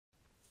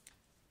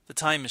The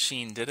Time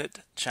Machine Did It,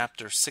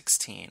 Chapter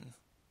 16.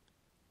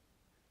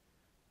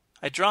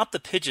 I dropped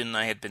the pigeon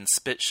I had been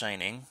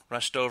spit-shining,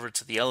 rushed over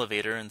to the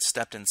elevator, and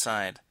stepped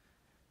inside.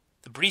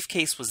 The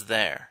briefcase was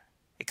there.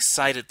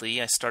 Excitedly,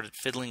 I started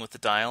fiddling with the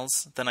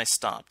dials, then I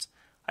stopped.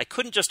 I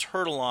couldn't just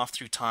hurtle off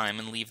through time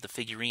and leave the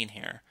figurine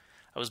here.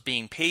 I was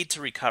being paid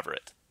to recover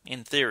it.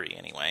 In theory,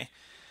 anyway.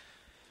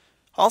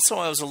 Also,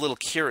 I was a little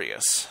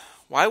curious.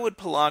 Why would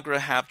Pellagra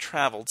have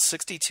traveled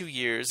 62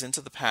 years into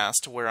the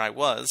past to where I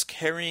was,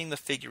 carrying the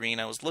figurine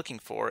I was looking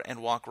for,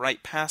 and walk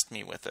right past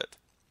me with it?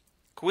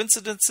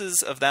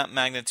 Coincidences of that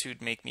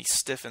magnitude make me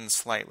stiffen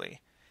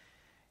slightly.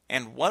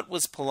 And what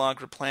was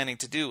Pellagra planning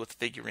to do with the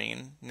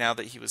figurine now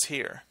that he was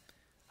here?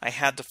 I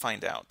had to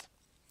find out.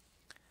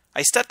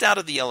 I stepped out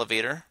of the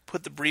elevator,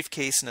 put the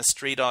briefcase in a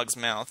stray dog's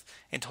mouth,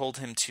 and told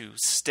him to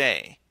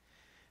stay.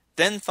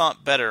 Then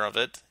thought better of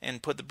it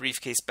and put the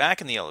briefcase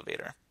back in the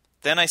elevator.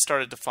 Then I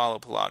started to follow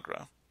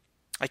Pellagra.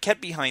 I kept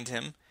behind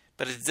him,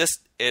 but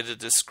at a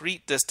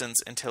discreet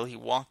distance until he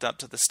walked up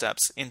to the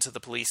steps into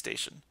the police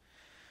station.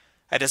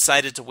 I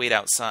decided to wait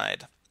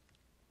outside.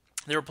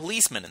 There were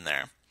policemen in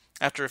there.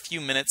 After a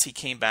few minutes he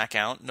came back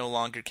out, no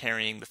longer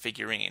carrying the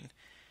figurine.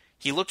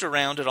 He looked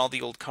around at all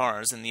the old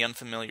cars in the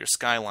unfamiliar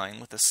skyline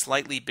with a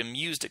slightly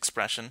bemused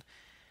expression,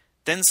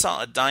 then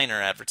saw a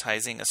diner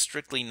advertising a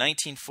strictly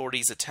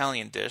 1940s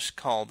Italian dish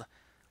called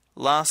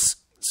La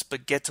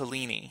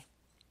Spaghettolini.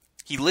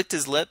 He licked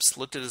his lips,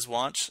 looked at his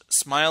watch,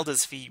 smiled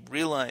as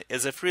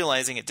if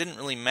realizing it didn't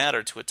really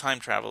matter to a time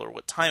traveler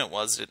what time it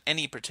was at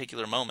any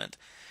particular moment,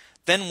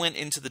 then went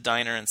into the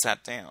diner and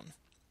sat down.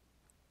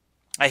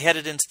 I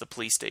headed into the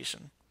police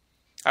station.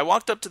 I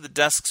walked up to the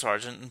desk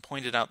sergeant and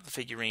pointed out the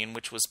figurine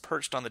which was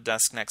perched on the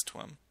desk next to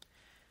him.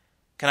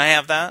 "Can I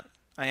have that?"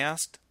 I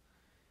asked.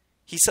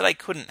 He said I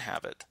couldn't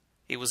have it.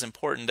 It was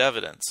important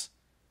evidence.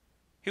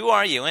 "Who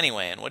are you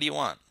anyway, and what do you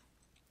want?"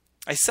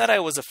 I said I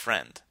was a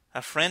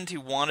friend who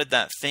wanted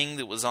that thing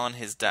that was on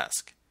his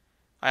desk.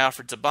 I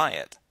offered to buy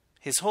it.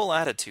 His whole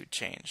attitude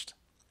changed.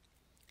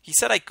 He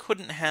said I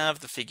couldn't have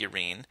the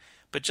figurine,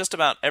 but just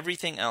about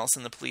everything else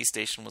in the police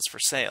station was for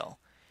sale.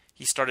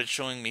 He started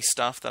showing me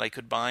stuff that I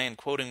could buy and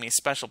quoting me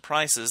special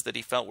prices that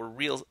he felt were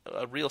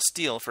a real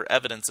steal for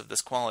evidence of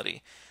this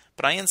quality,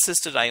 but I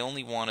insisted I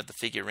only wanted the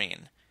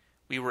figurine.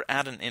 We were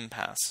at an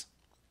impasse.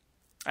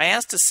 I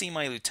asked to see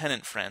my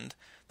lieutenant friend,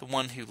 the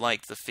one who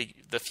liked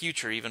the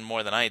future even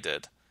more than I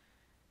did.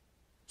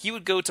 He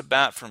would go to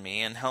bat for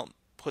me and help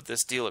put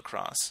this deal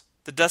across.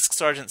 The desk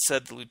sergeant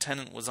said the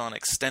lieutenant was on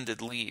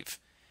extended leave.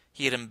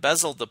 He had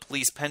embezzled the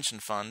police pension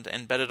fund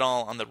and bet it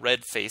all on the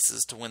Red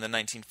Faces to win the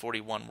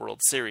 1941 World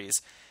Series,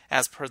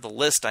 as per the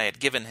list I had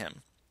given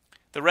him.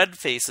 The Red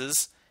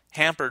Faces,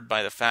 hampered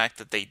by the fact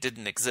that they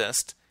didn't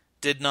exist,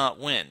 did not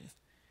win,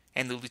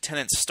 and the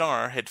lieutenant's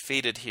star had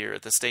faded here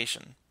at the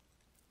station.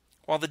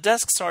 While the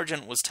desk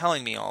sergeant was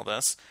telling me all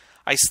this,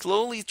 I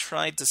slowly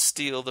tried to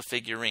steal the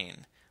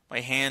figurine. My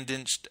hand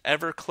inched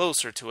ever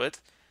closer to it,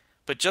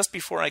 but just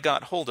before I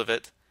got hold of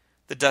it,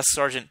 the desk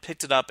sergeant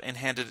picked it up and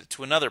handed it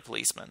to another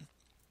policeman.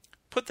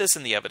 "Put this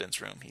in the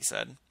evidence room," he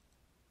said.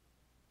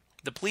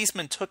 The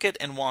policeman took it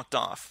and walked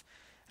off.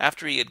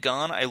 After he had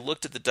gone, I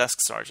looked at the desk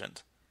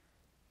sergeant.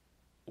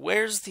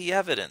 "Where's the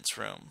evidence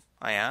room?"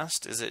 I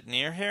asked. "Is it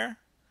near here?"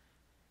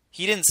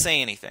 He didn't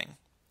say anything.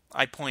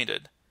 I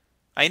pointed.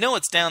 "I know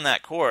it's down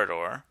that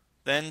corridor.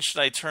 Then should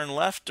I turn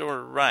left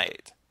or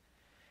right?"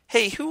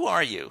 "Hey, who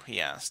are you?"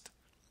 he asked.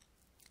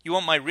 "You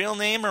want my real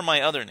name or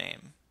my other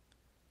name?"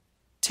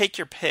 "Take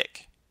your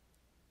pick."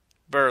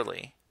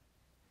 "Burley."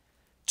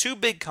 Two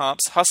big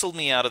cops hustled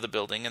me out of the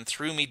building and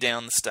threw me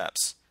down the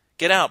steps.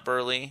 "Get out,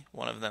 Burley,"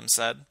 one of them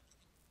said.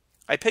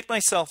 I picked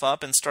myself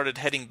up and started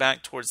heading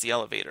back towards the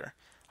elevator.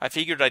 I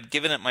figured I'd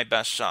given it my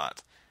best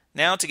shot.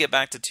 Now to get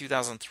back to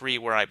 2003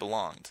 where I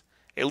belonged.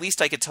 At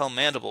least I could tell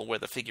Mandible where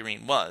the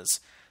figurine was,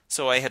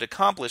 so I had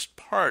accomplished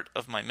part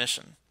of my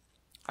mission.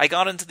 I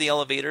got into the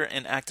elevator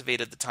and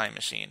activated the time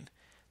machine.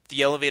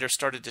 The elevator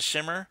started to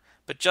shimmer,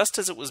 but just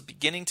as it was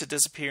beginning to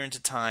disappear into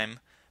time,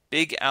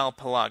 Big Al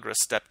Pellagra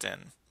stepped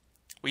in.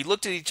 We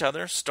looked at each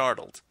other,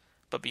 startled,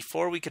 but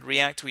before we could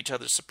react to each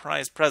other's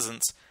surprised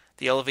presence,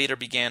 the elevator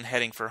began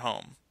heading for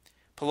home.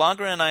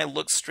 Pellagra and I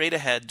looked straight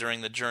ahead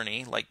during the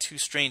journey, like two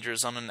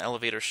strangers on an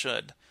elevator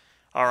should.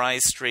 Our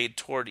eyes strayed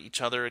toward each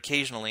other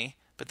occasionally,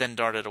 but then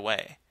darted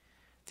away.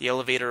 The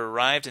elevator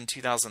arrived in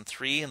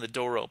 2003 and the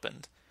door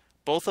opened.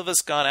 Both of us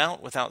got out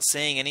without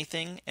saying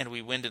anything, and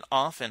we went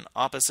off in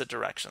opposite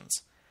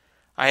directions.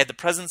 I had the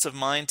presence of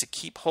mind to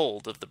keep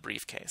hold of the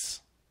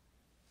briefcase.